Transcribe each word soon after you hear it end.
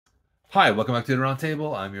Hi, welcome back to the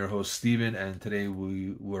Roundtable. I'm your host, Steven, and today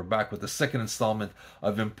we're back with the second installment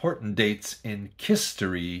of important dates in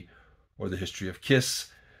Kisstory, or the history of Kiss.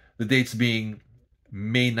 The dates being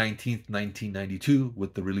May 19th, 1992,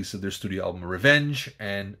 with the release of their studio album Revenge,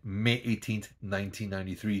 and May 18th,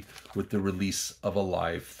 1993, with the release of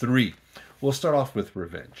Alive 3. We'll start off with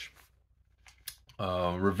Revenge.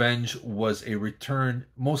 Revenge was a return,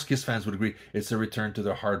 most Kiss fans would agree, it's a return to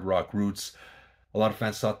their hard rock roots. A lot of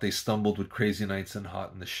fans thought they stumbled with Crazy Nights and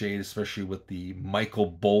Hot in the Shade, especially with the Michael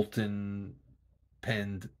Bolton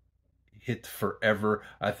penned hit Forever.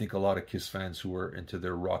 I think a lot of Kiss fans who were into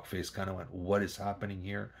their rock face kind of went, what is happening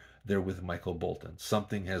here? They're with Michael Bolton.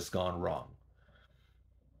 Something has gone wrong.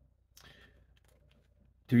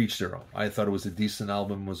 To each their own. I thought it was a decent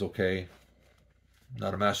album, was okay.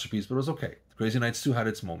 Not a masterpiece, but it was okay. Crazy Nights 2 had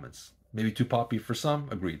its moments. Maybe too poppy for some,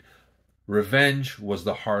 agreed. Revenge was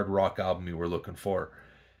the hard rock album we were looking for.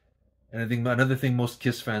 And I think another thing most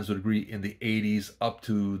Kiss fans would agree, in the 80s up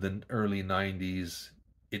to the early 90s,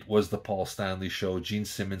 it was the Paul Stanley show. Gene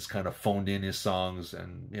Simmons kind of phoned in his songs,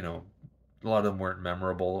 and, a lot of them weren't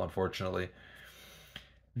memorable, unfortunately.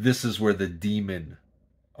 This is where the demon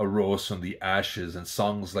arose from the ashes, and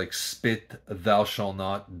songs like Spit, Thou Shall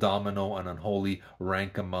Not, Domino, and Unholy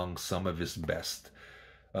rank among some of his best.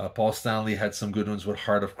 Paul Stanley had some good ones with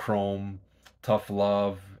Heart of Chrome, Tough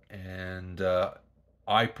Love, and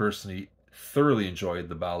I personally thoroughly enjoyed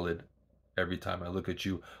the ballad Every Time I Look at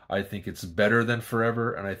You. I think it's better than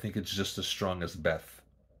Forever, and I think it's just as strong as Beth,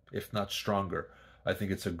 if not stronger. I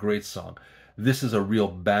think it's a great song. This is a real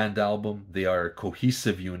band album. They are a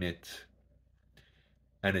cohesive unit,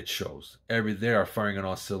 and it shows. They are firing on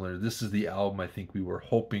all cylinders. This is the album I think we were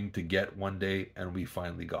hoping to get one day, and we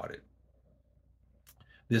finally got it.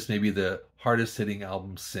 This may be the hardest hitting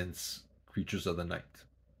album since Creatures of the Night.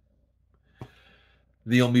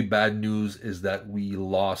 The only bad news is that we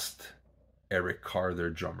lost Eric Carr, their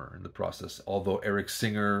drummer, in the process. Although Eric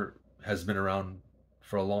Singer has been around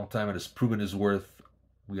for a long time and has proven his worth,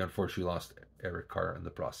 we unfortunately lost Eric Carr in the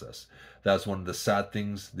process. That's one of the sad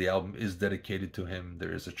things. The album is dedicated to him.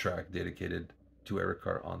 There is a track dedicated to Eric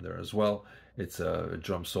Carr on there as well. It's a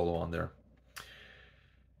drum solo on there.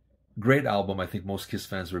 Great album. I think most Kiss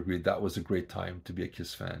fans would agree that was a great time to be a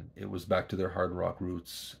Kiss fan. It was back to their hard rock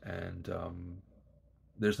roots, and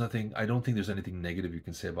I don't think there's anything negative you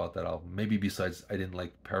can say about that album. Maybe besides I didn't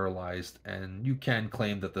like Paralyzed, and you can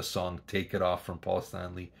claim that the song Take It Off from Paul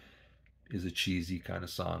Stanley is a cheesy kind of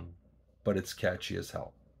song, but it's catchy as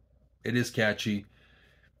hell. It is catchy,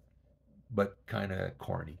 but kind of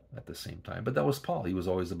corny at the same time. But that was Paul. He was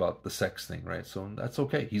always about the sex thing, right? So that's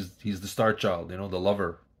okay. He's the star child, the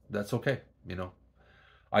lover. That's okay.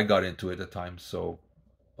 I got into it at times. So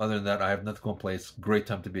other than that, I have nothing to complain. It's a great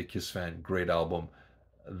time to be a Kiss fan. Great album.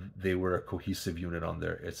 They were a cohesive unit on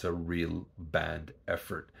there. It's a real band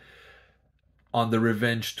effort. On the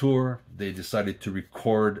Revenge tour, they decided to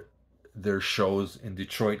record their shows in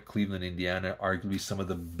Detroit, Cleveland, Indiana, arguably some of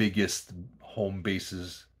the biggest home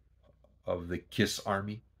bases of the Kiss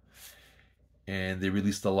Army. And they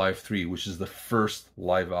released Alive 3, which is the first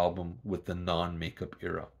live album with the non-makeup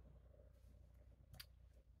era.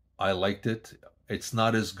 I liked it. It's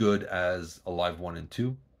not as good as Alive 1 and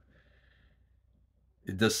 2.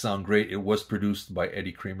 It does sound great. It was produced by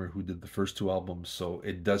Eddie Kramer, who did the first two albums, so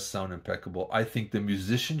it does sound impeccable. I think the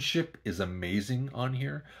musicianship is amazing on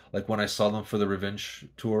here. Like when I saw them for the Revenge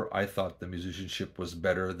tour, I thought the musicianship was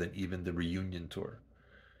better than even the reunion tour.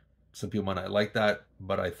 Some people might not like that,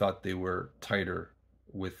 but I thought they were tighter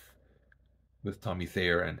with Tommy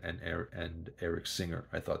Thayer and Eric Singer.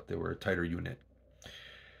 I thought they were a tighter unit.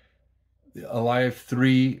 Alive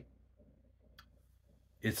 3,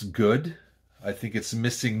 it's good. I think it's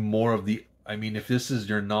missing more of the... if this is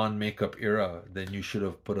your non-makeup era, then you should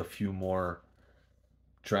have put a few more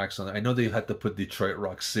tracks on there. I know they had to put Detroit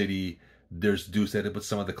Rock City, There's Deuce, they had to put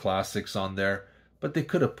some of the classics on there, but they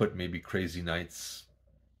could have put maybe Crazy Nights,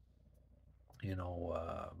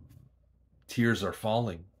 Tears Are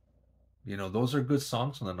Falling. Those are good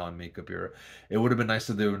songs from the non-makeup era. It would have been nice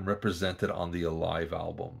if they were represented on the Alive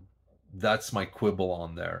album. That's my quibble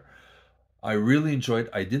on there. I really enjoyed,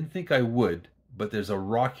 I didn't think I would, but there's a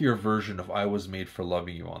rockier version of I Was Made for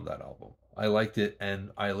Loving You on that album. I liked it,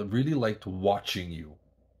 and I really liked Watching You.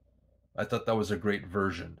 I thought that was a great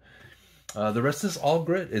version. The rest is all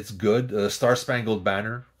great. It's good. Star Spangled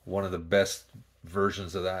Banner, one of the best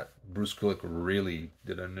versions of that. Bruce Kulick really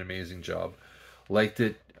did an amazing job. Liked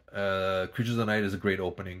it. Creatures of the Night is a great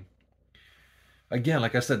opening. Again,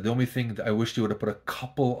 like I said, the only thing I wish they would have put a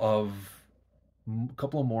couple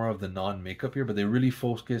more of the non-makeup here, but they really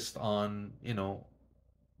focused on,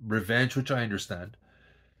 Revenge, which I understand,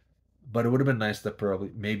 but it would have been nice to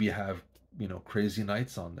probably maybe have, Crazy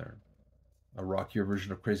Nights on there, a rockier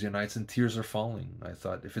version of Crazy Nights, and Tears Are Falling. I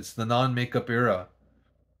thought if it's the non-makeup era,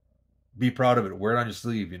 be proud of it. Wear it on your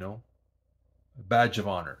sleeve, a badge of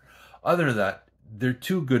honor. Other than that, they're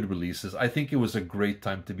two good releases. I think it was a great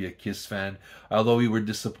time to be a Kiss fan, although we were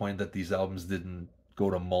disappointed that these albums didn't go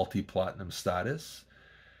to multi-platinum status.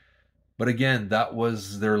 But again, that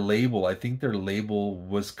was their label. I think their label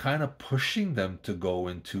was kind of pushing them to go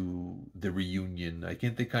into the reunion. I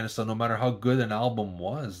think they kind of saw no matter how good an album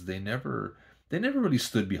was, they never really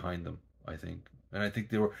stood behind them, I think. And I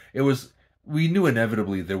think we knew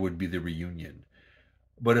inevitably there would be the reunion.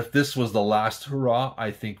 But if this was the last hurrah,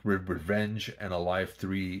 I think Revenge and Alive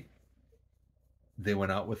 3, they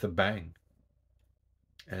went out with a bang.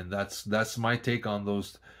 And that's my take on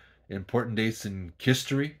those important dates in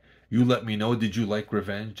history. You let me know. Did you like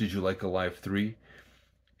Revenge? Did you like Alive 3?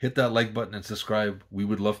 Hit that like button and subscribe. We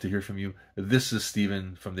would love to hear from you. This is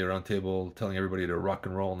Steven from the Aroundtable telling everybody to rock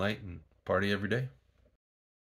and roll night and party every day.